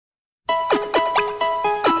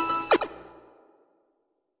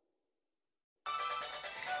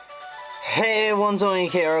Hey everyone,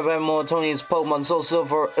 ToneGeek here about more Tony's Pokemon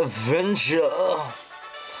SoulSilver adventure.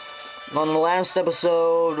 On the last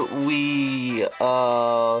episode, we,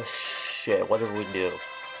 shit, what did we do?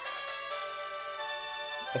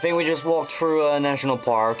 I think we just walked through a national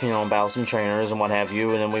park, you know, about some trainers and what have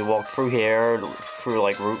you, and then we walked through here, through,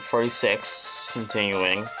 like, Route 36,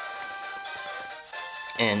 continuing.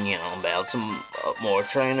 And, you know, about some more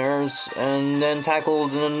trainers, and then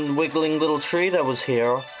tackled a wiggling little tree that was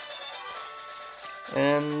here.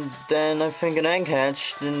 And then I think an egg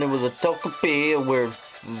hatched, and there was a Togepi, a weird,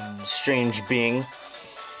 strange being.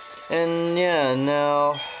 And yeah,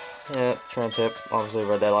 now, yeah, tip, obviously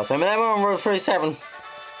read that last time. And then we're on Route 37.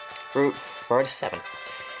 Route 37.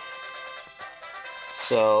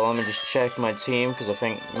 So, let me just check my team, because I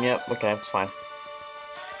think, yep, okay, it's fine.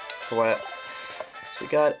 So we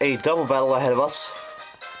got a double battle ahead of us.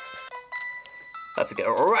 I have to get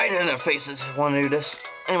right in their faces if I want to do this.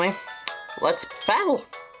 Anyway. Let's battle.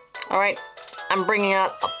 Alright, I'm bringing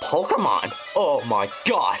out a Pokemon. Oh my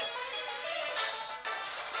god.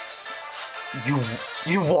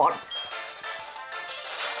 You what?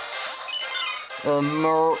 A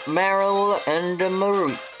Marill and a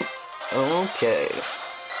Mareep. Okay.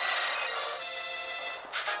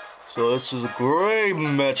 So this is a great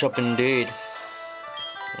matchup indeed.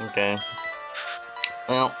 Okay.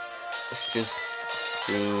 Well, let's just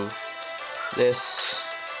do this.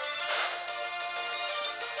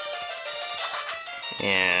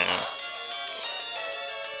 Yeah.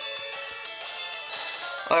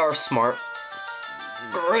 They are smart.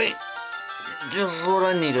 Great. Just what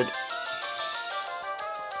I needed.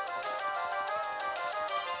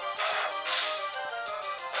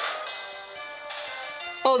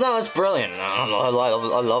 Oh no, it's brilliant. I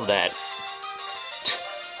love that.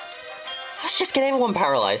 Let's just get everyone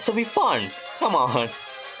paralyzed. It'll be fun. Come on.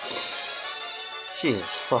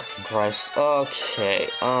 Jesus fucking Christ. Okay,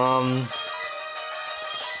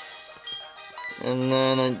 and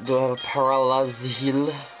then, do I have a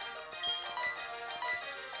Paralazil?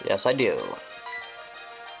 Yes, I do.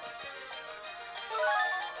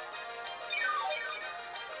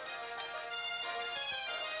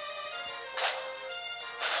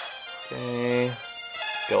 Okay.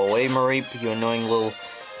 Go away, Mareep, you annoying little...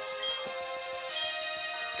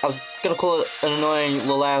 I was gonna call it an annoying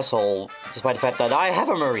little asshole, despite the fact that I have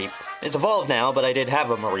a Mareep. It's evolved now, but I did have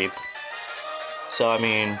a Mareep. So, I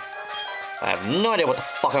mean... I have no idea what the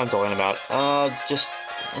fuck I'm talking about. I'm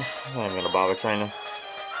not even gonna bother trying to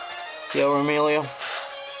get over Amelia.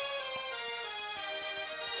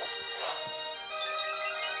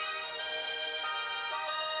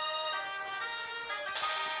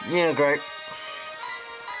 Yeah, great.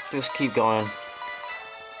 Just keep going.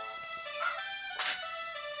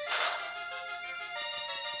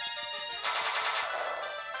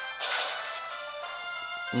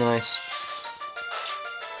 Nice.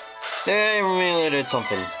 Hey, Amelia did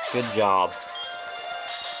something. Good job.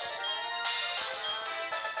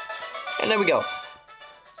 And there we go.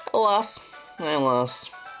 I lost.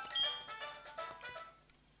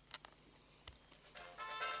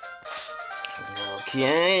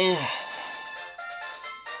 Okay.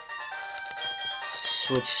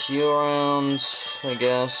 Switch you around, I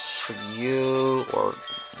guess, for you, or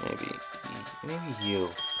maybe you.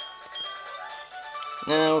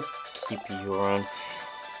 No, keep you around.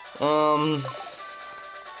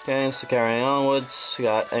 Okay, so carrying onwards, we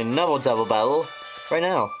got another double battle right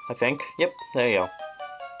now, I think. Yep, there you go.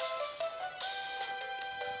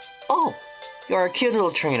 Oh, you're a cute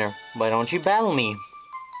little trainer. Why don't you battle me?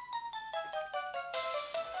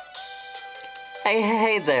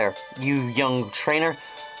 Hey there, you young trainer.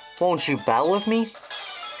 Won't you battle with me?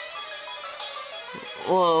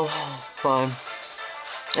 Well, fine.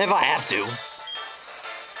 If I have to.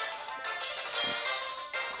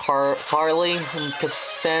 Carly and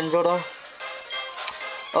Cassandra?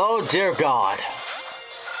 Oh dear God.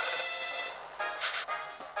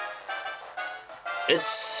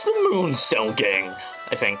 It's the Moonstone Gang,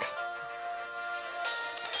 I think.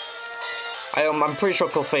 I'm pretty sure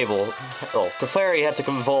Clefable. Oh, Clefairy had to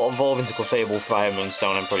evolve into Clefable for I have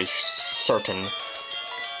Moonstone, I'm pretty certain.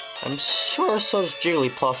 I'm sure so does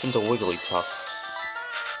Jigglypuff into Wigglytuff.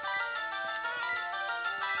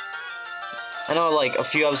 I know, like, a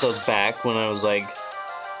few episodes back, when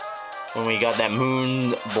we got that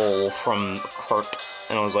Moon Bowl from Kurt,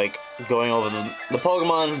 and I was, like, going over the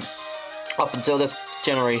Pokemon up until this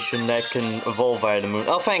generation that can evolve via the Moon.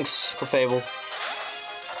 Oh, thanks, Clefable.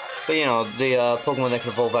 But, you know, the Pokemon that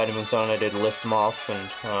can evolve via the Moonstone, I did list them off, and,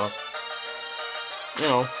 you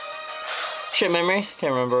know, shit memory,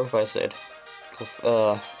 can't remember if I said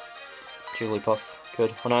Jigglypuff.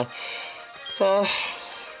 Good, hold on.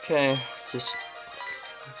 Okay, just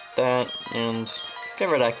that, and get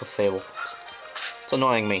rid of that Clefable. It's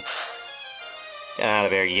annoying me. Get out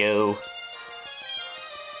of here, you.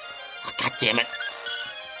 Oh, God damn it.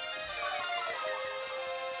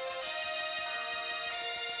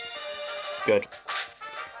 Good.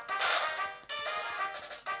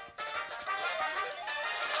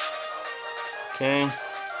 Okay.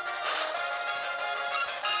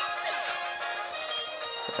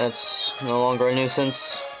 That's no longer a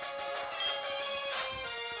nuisance.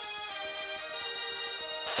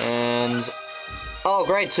 And... oh,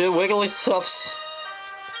 great, 2 wiggly stuffs.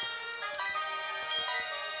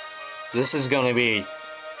 This is gonna be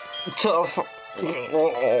tough.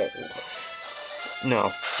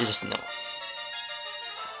 No, just no.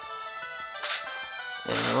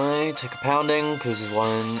 Anyway, take a pounding, because it's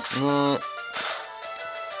one.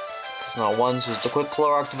 It's not once, it's the quick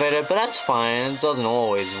claw activated, but that's fine. It doesn't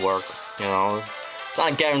always work, you know. It's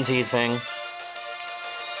not a guaranteed thing.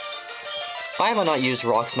 Why have I not used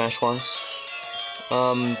Rock Smash once?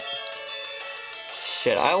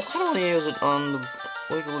 Shit, I kind of want to use it on the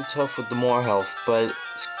Wigglytuff with the more health, but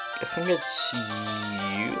I think it's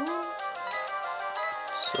you?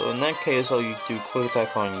 So in that case, I'll do quick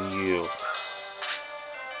attack on you.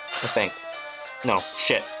 I think. No,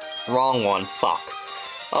 shit. Wrong one, fuck.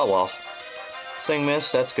 Oh well. Swing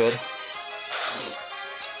miss, that's good.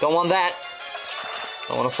 Don't want that.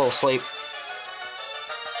 Don't want to fall asleep.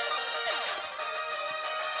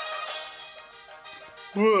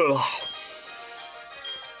 Ugh.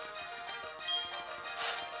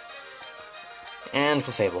 And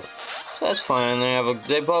Clefable. So that's fine.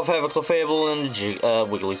 They both have a Clefable and a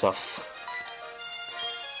Wigglytuff.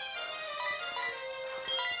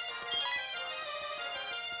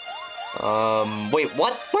 Wait,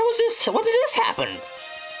 what? Where was this? When did this happen?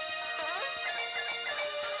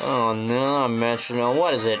 Oh no, Metronome.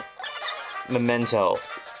 What is it? Memento.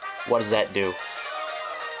 What does that do?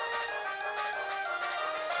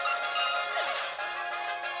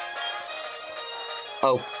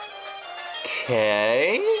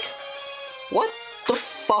 Okay. What the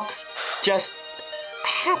fuck just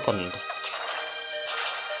happened?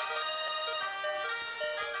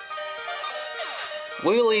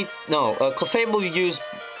 Clefable used...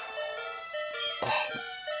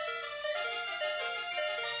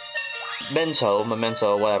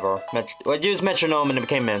 Memento, whatever. It used Metronome and it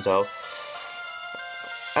became Mento.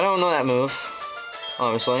 I don't know that move,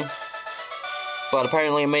 obviously. But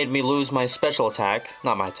apparently it made me lose my special attack.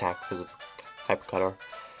 Not my attack, because of Hyper Cutter.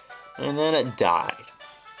 And then it died.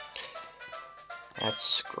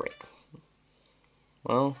 That's great.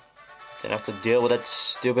 Well, didn't have to deal with that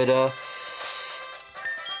stupid,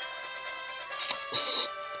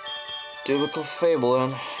 stupid Clefable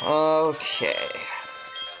then. Okay.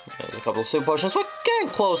 There's a couple of super potions. We're getting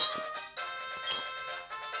close.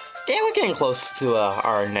 Yeah, we're getting close to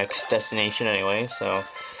our next destination anyway, so...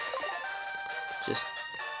 just...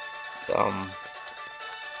 oh,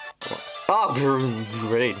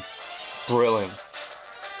 great. Brilliant.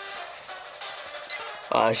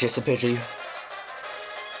 It's just a pity.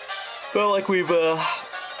 Felt like we've,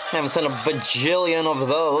 haven't sent a bajillion of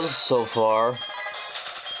those so far.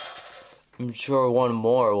 I'm sure one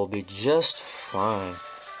more will be just fine.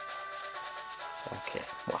 Okay,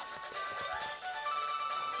 well.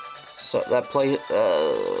 So that place,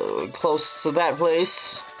 close to that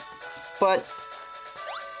place. But,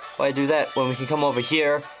 why do that when we can come over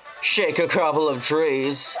here, shake a couple of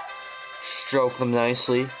trees, stroke them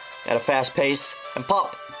nicely, at a fast pace, and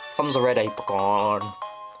pop comes a red apricorn.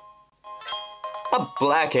 A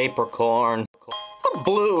black apricorn. A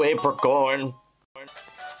blue apricorn.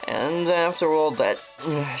 And after all that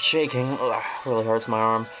shaking, really hurts my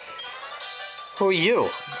arm. Who are you?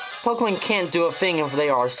 Pokemon can't do a thing if they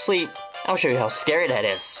are asleep. I'll show you how scary that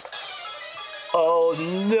is. Oh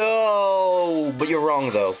no! But you're wrong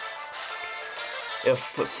though.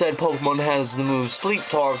 If said Pokemon has the move Sleep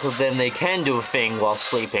Talk, then they can do a thing while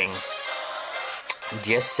sleeping.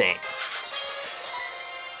 Just saying.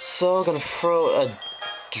 So, gonna throw a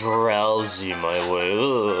Drowsy my way.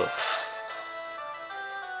 Ugh.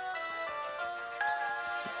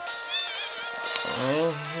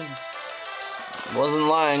 Wasn't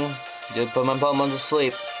lying. Did put my Pokemon to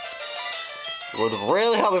sleep. Would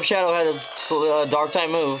really help if Shadow had a Dark type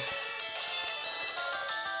move.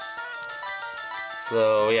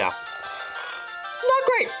 So, yeah. Not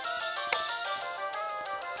great!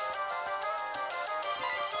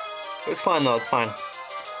 It's fine though, it's fine.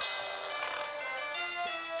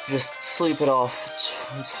 Just sleep it off.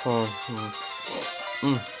 It's fine.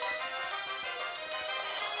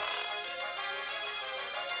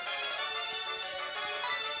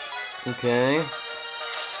 Okay.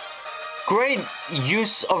 Great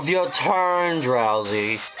use of your turn,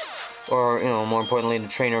 Drowsy. Or, you know, more importantly, the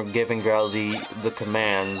trainer giving Drowsy the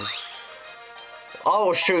commands.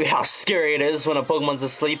 I'll show you how scary it is when a Pokemon's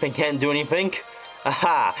asleep and can't do anything.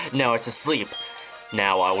 Aha! Now it's asleep.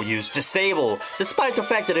 Now I will use Disable, despite the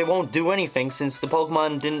fact that it won't do anything since the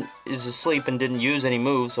Pokemon is asleep and didn't use any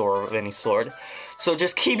moves or of any sort. So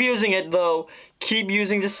just keep using it, though. Keep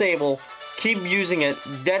using Disable. Keep using it.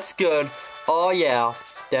 That's good. Oh yeah,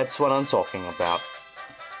 that's what I'm talking about.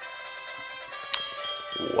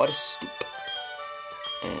 What a stoop.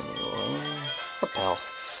 Anyway, Repel.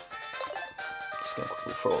 Just gonna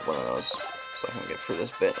quickly throw up one of those so I can get through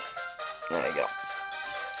this bit. There you go.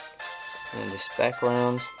 And this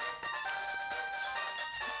background.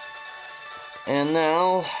 And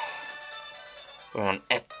now we're on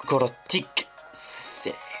Ekrotik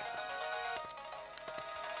C.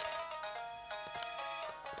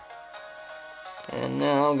 And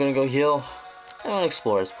now I'm gonna go heal and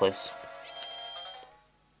explore this place.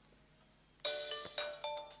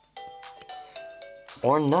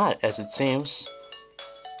 Or not, as it seems.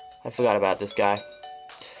 I forgot about this guy.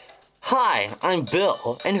 Hi, I'm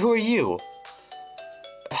Bill, and who are you?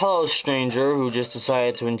 Hello, stranger who just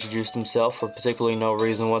decided to introduce himself for particularly no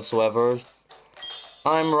reason whatsoever.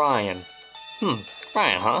 I'm Ryan.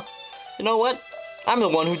 Ryan, huh? You know what? I'm the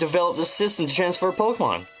one who developed this system to transfer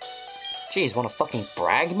Pokemon. Geez, wanna fucking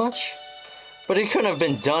brag much? But it couldn't have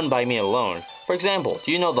been done by me alone. For example,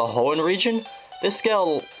 do you know the Hoenn region? This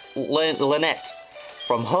gal, Lynette,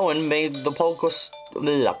 from Hoenn made the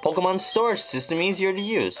Pokemon storage system easier to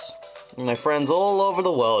use. My friends all over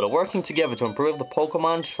the world are working together to improve the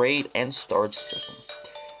Pokemon trade and storage system.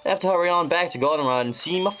 I have to hurry on back to Goldenrod and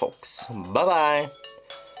see my folks. Bye-bye.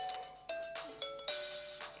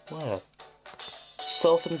 What a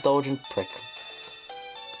self-indulgent prick.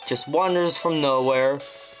 Just wanders from nowhere.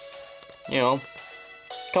 You know,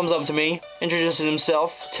 comes up to me, introduces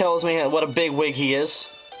himself, tells me what a big wig he is,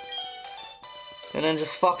 and then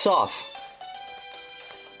just fucks off.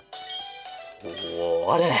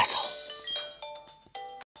 What an asshole.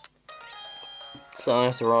 So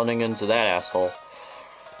after running into that asshole,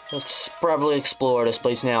 let's probably explore this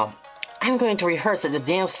place now. I'm going to rehearse at the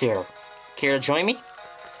dance floor. Care to join me?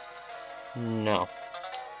 No.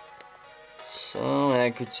 So,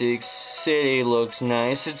 Ekrotik City looks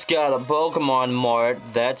nice. It's got a Pokemon Mart.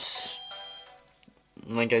 That's,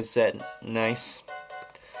 like I said, nice.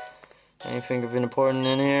 Anything of important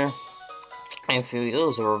in here? If you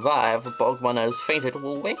use a revive, a Pokemon that has fainted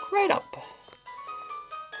will wake right up.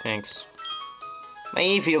 Thanks. My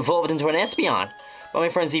Eevee evolved into an Espeon, but my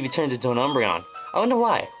friend's Eevee turned into an Umbreon. I wonder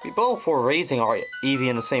why. We both were raising our Eevee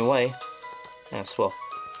in the same way. Yes, well,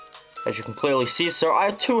 as you can clearly see, sir,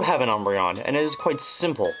 I too have an Umbreon, and it is quite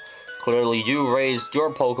simple. Clearly, you raised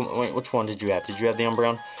your Pokemon. Wait, which one did you have? Did you have the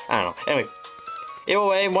Umbreon? I don't know. Anyway, either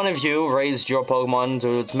way, one of you raised your Pokemon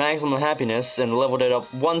to its maximum happiness and leveled it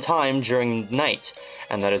up one time during night,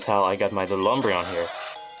 and that is how I got my little Umbreon here.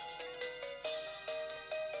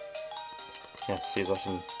 Yes, these are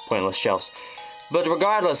some pointless shells. But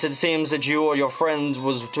regardless, it seems that you or your friend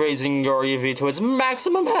was raising your Eevee to its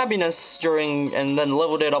maximum happiness and then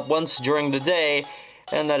leveled it up once during the day,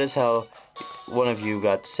 and that is how one of you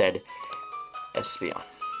got said Espeon.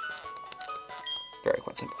 It's very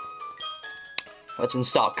quite simple. What's in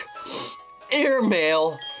stock?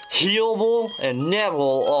 Airmail, Healable, and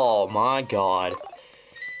Neville. Oh my god.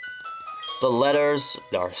 The letters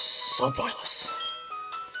are so pointless.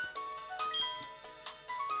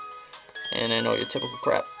 And I know your typical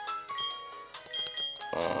crap.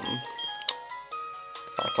 Got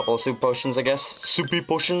a couple of soup potions, I guess. Soupy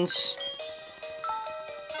potions.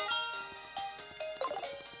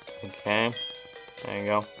 Okay. There you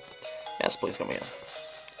go. Yes, please come here.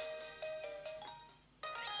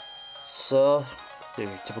 So, your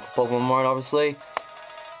typical Pokemon Mart, obviously.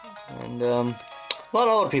 And, a lot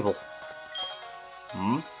of other people.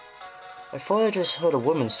 I thought I just heard a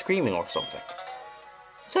woman screaming or something.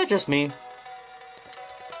 Is that just me?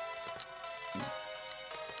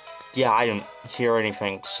 Yeah, I didn't hear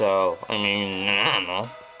anything, so, I mean, I don't know.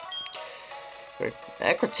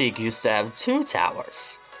 Ekrotik used to have 2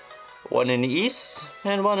 towers. One in the east,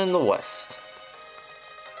 and one in the west.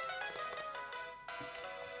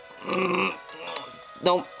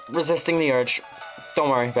 Nope, resisting the urge. Don't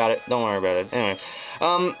worry about it, don't worry about it. Anyway,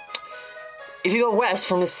 if you go west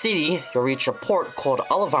from the city, you'll reach a port called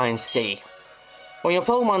Olivine City. When your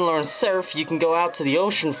Pokemon learn Surf, you can go out to the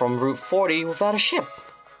ocean from Route 40 without a ship.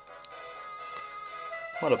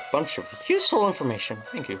 What a bunch of useful information.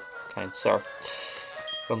 Thank you, kind sir.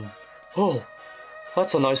 Oh,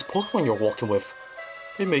 That's a nice Pokemon you're walking with.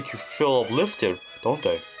 They make you feel uplifted, don't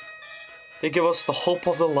they? They give us the hope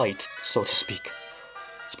of the light, so to speak.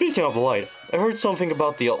 Speaking of the light, I heard something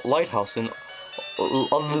about the lighthouse in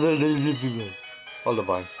Olivine.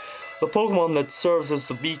 The Pokemon that serves as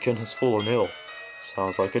the beacon has fallen ill.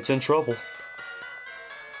 Sounds like it's in trouble.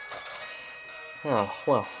 Oh,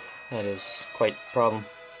 well, that is quite a problem.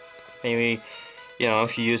 Maybe, you know,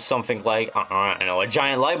 if you use something like, I don't know, a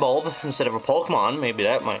giant light bulb instead of a Pokemon, maybe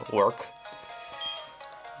that might work.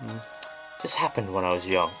 This happened when I was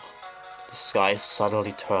young. The sky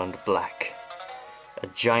suddenly turned black. A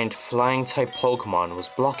giant flying-type Pokemon was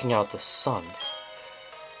blocking out the sun.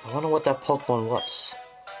 I wonder what that Pokemon was.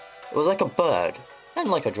 It was like a bird, and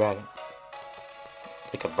like a dragon.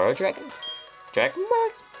 Like a bird dragon? Dragon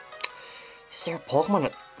bird? Is there a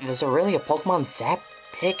Pokemon? Is there really a Pokemon that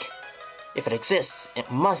big? If it exists, it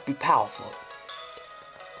must be powerful.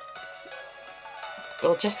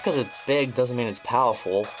 Well, just because it's big doesn't mean it's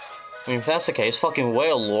powerful. I mean, if that's the case, fucking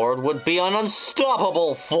Whale Lord would be an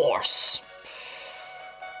unstoppable force.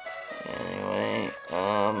 Anyway,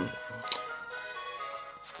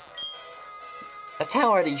 a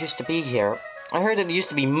tower that used to be here. I heard it used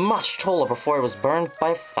to be much taller before it was burned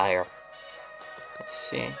by fire. Let's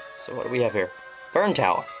see. So what do we have here? Burn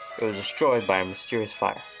tower. It was destroyed by a mysterious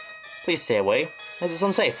fire. Please stay away, as it's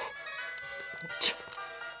unsafe.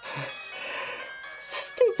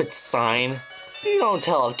 Stupid sign. You don't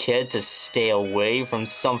tell a kid to stay away from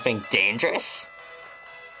something dangerous.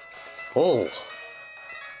 Fool.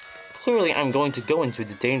 Clearly, I'm going to go into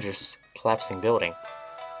the dangerous collapsing building.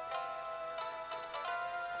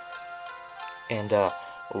 And,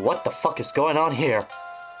 what the fuck is going on here?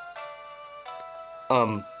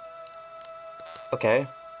 Okay.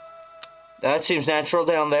 That seems natural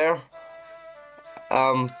down there.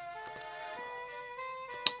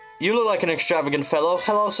 You look like an extravagant fellow.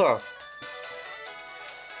 Hello, sir.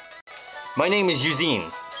 My name is Eugene,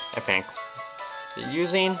 I think.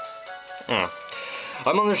 Eugene? Yeah.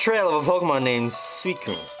 I'm on the trail of a Pokemon named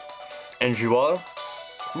Suicune. And you are?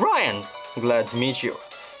 Ryan! Glad to meet you.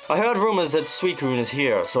 I heard rumors that Suicune is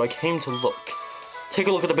here, so I came to look. Take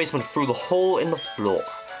a look at the basement through the hole in the floor.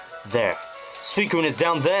 There. Suicune is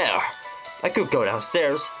down there! I could go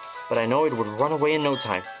downstairs, but I know it would run away in no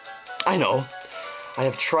time. I know. I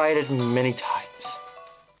have tried it many times.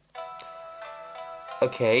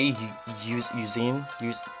 Okay, Eugene?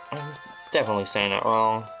 I'm definitely saying that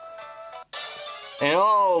wrong. And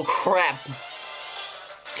oh crap!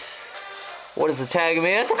 What is attacking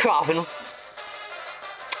me? It's a coffin!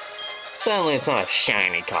 Certainly it's not a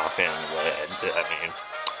shiny coffin, but I mean...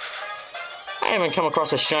 I haven't come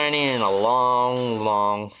across a shiny in a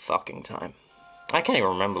long fucking time. I can't even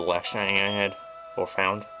remember the last shiny I had, or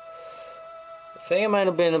found. I think it might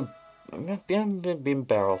have been a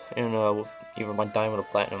barrel in either my diamond or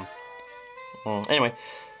platinum. Anyway,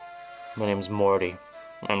 my name is Morty.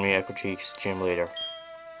 I'm the Echo Cheeks gym leader.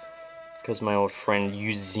 Because my old friend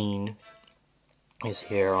Eugene is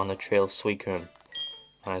here on the trail of Suicune,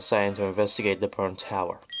 I decided to investigate the burned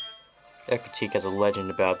tower. Echo Cheek has a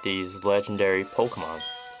legend about these legendary Pokemon.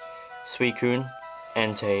 Suicune,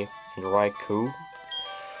 Entei, and Raikou.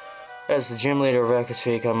 As the gym leader of Echo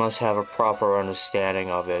Cheek, I must have a proper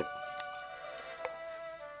understanding of it.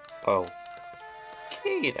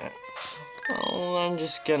 Okay then. Well, I'm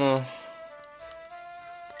just gonna...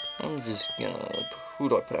 Who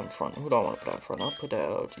do I put out in front? Who do I want to put out in front? I'll put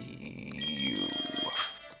out you.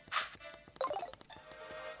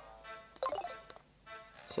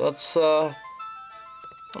 So that's,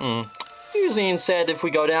 Eugene said if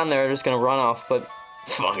we go down there, they're just gonna run off, but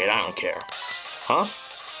fuck it, I don't care. Huh?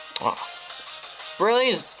 Oh. Really?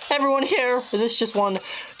 Is everyone here? Is this just one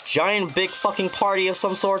giant big fucking party of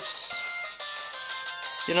some sorts?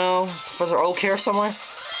 You know, Professor Oak here somewhere?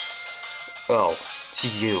 Oh, it's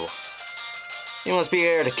you. You must be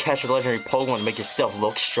here to catch a legendary Pokemon and make yourself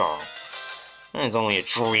look strong. That is only a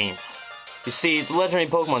dream. You see, the legendary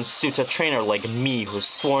Pokemon suits a trainer like me who has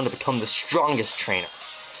sworn to become the strongest trainer.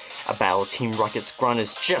 A battle Team Rocket's grunt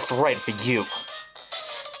is just right for you.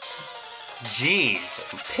 Jeez,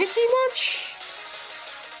 pissy much?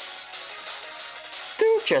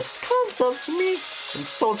 Dude just comes up to me,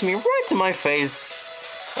 insults me right to my face,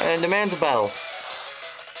 and demands a battle.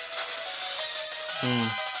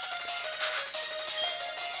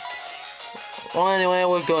 Well, anyway,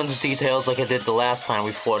 we'll go into details like I did the last time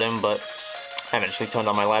we fought him, but I haven't actually turned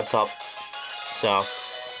on my laptop, so,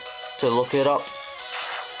 to look it up.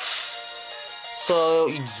 So,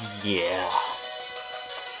 yeah.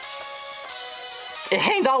 It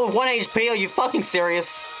hanged on with 1 HP, are you fucking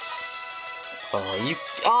serious?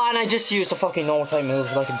 and I just used a fucking normal type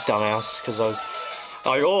move like a dumbass, because I was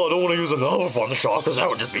like, oh, I don't want to use another Thunder Shock, because that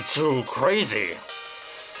would just be too crazy.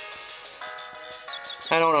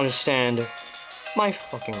 I don't understand my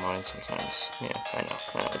fucking mind sometimes. Yeah, I know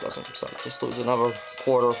it doesn't, so just lose another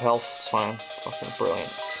quarter of health, it's fine. Fucking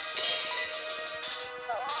brilliant.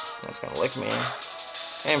 That's gonna lick me.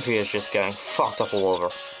 Amphia's just getting fucked up all over.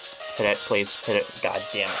 Hit it, please, hit it, god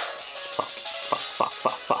damn it.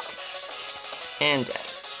 Fuck. And dead.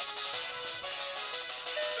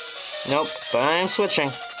 Nope, but I'm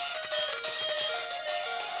switching.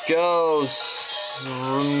 Go,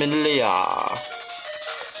 Smilia.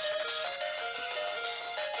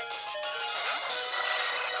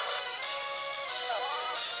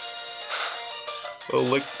 Oh,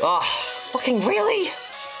 like, fucking really?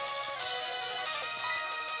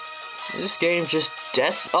 This game just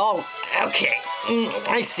oh, okay.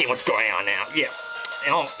 I see what's going on now. Yeah.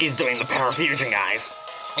 Oh, he's doing the parafusion, guys.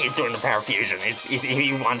 He's doing the parafusion.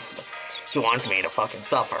 He wants me to fucking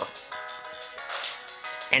suffer.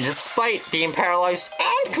 And despite being paralyzed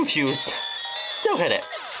and confused, still hit it.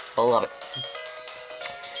 I love it.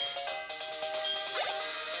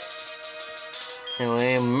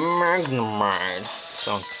 Anyway, Magnemite.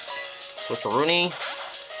 So, Switcheroonie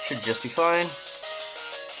should just be fine.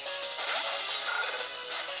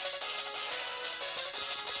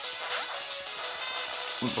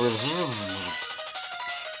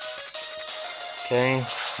 Okay,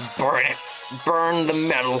 burn it. Burn the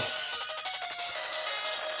metal.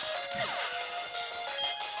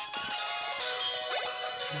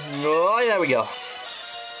 Oh, there we go.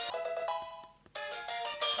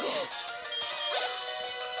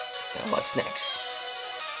 Now what's next?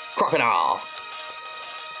 Crocodile.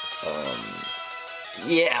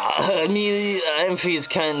 Yeah, I mean, Amphi's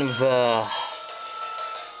kind of a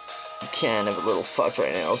little fucked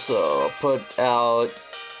right now, so I'll put out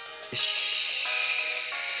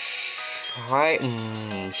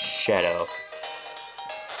Shadow.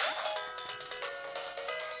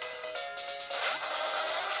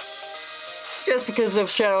 Just because if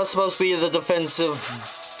Shadow is supposed to be the defensive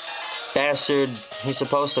bastard he's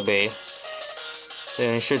supposed to be,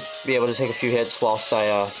 then he should be able to take a few hits whilst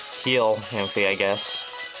I heal Amphi, I guess.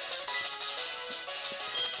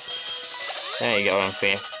 There you go,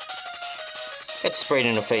 Amphi. Get sprayed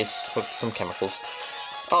in the face with some chemicals.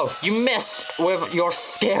 Oh, you missed with your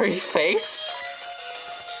scary face?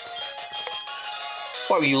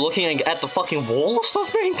 What, were you looking at the fucking wall or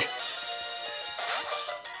something?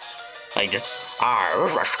 Like just,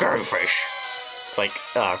 this is a scary face. It's like,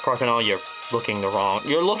 Crocodile, you're looking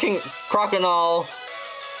you're looking, Crocodile,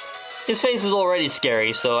 his face is already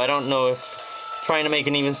scary, so I don't know if trying to make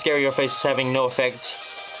an even scarier face is having no effect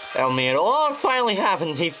on me at all. Oh, it finally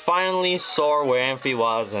happened. He finally saw where Amphi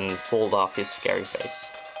was and pulled off his scary face.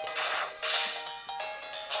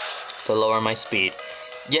 To lower my speed.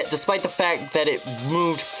 Yet, despite the fact that it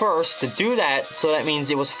moved first to do that, so that means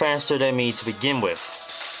it was faster than me to begin with.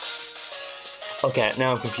 Okay,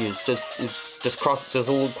 now I'm confused. Does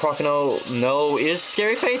little Crocodile know is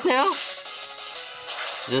scary face now?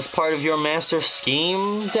 Is this part of your master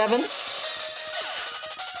scheme, Devin?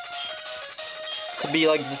 To be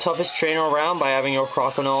like the toughest trainer around by having your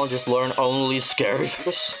Crocodile just learn only scary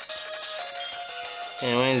face?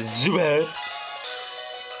 Anyway, Zubat.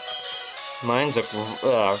 Mine's a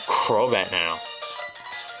Crobat now.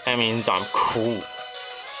 That means I'm cool.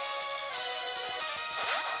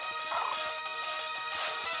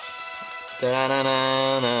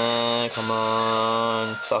 Da-na-na-na, come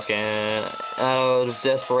on, fucking out of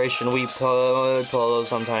desperation, we pull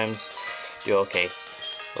sometimes do okay,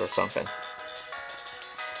 or something.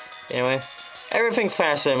 Anyway, everything's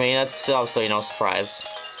faster than me, that's obviously no surprise.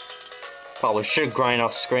 Probably should grind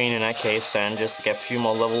off screen in that case, then, just to get a few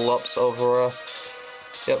more level ups over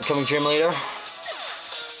the upcoming gym leader.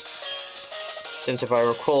 Since if I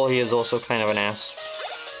recall, he is also kind of an ass.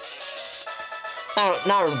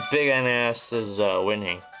 Not as big an ass as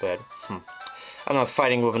winning, but I'm not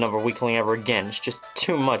fighting with another weakling ever again. It's just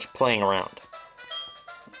too much playing around.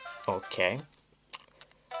 Okay.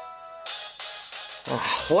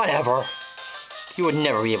 Whatever. You would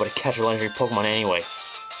never be able to catch a legendary Pokemon anyway.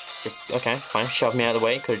 Just, okay, fine, shove me out of the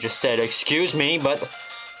way. Could have just said, excuse me, but you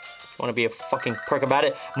want to be a fucking prick about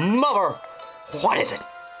it? Mother! What is it?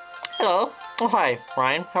 Hello. Oh, hi,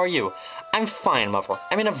 Ryan. How are you? I'm fine, Mother.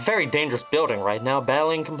 I'm in a very dangerous building right now,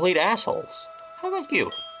 battling complete assholes. How about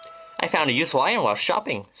you? I found a useful item while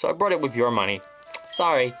shopping, so I brought it with your money.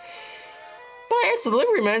 Sorry. But I asked the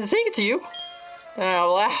delivery man to take it to you.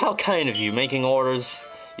 Well, how kind of you, making orders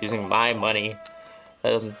using my money.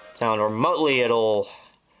 That doesn't sound remotely at all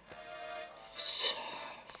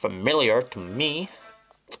familiar to me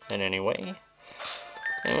in any way.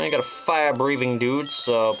 And I got a fire-breathing dude,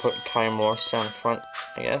 so I'll put Kymorse down front,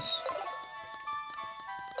 I guess.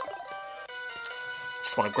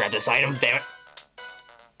 Just want to grab this item, damn it.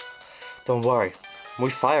 Don't worry, we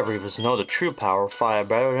fire breathers know the true power of fire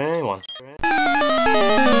better than anyone.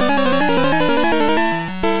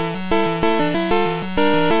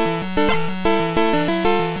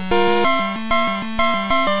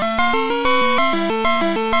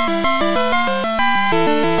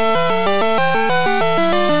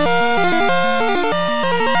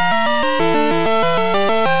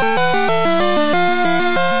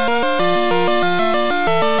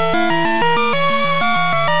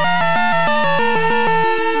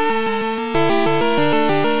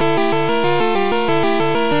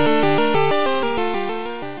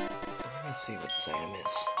 See what this item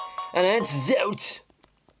is. And it's out!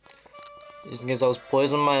 Just in case I was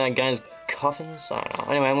poisoned by that guy's coffins? I don't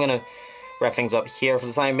know. Anyway, I'm gonna wrap things up here for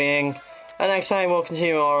the time being. And next time we'll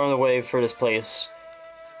continue on the way for this place.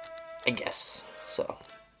 I guess. So,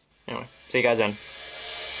 anyway, see you guys then.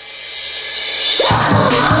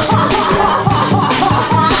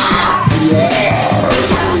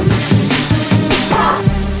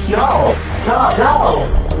 No! No! No!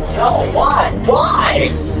 No! Why? Why?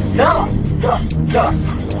 No! No!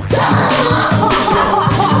 No!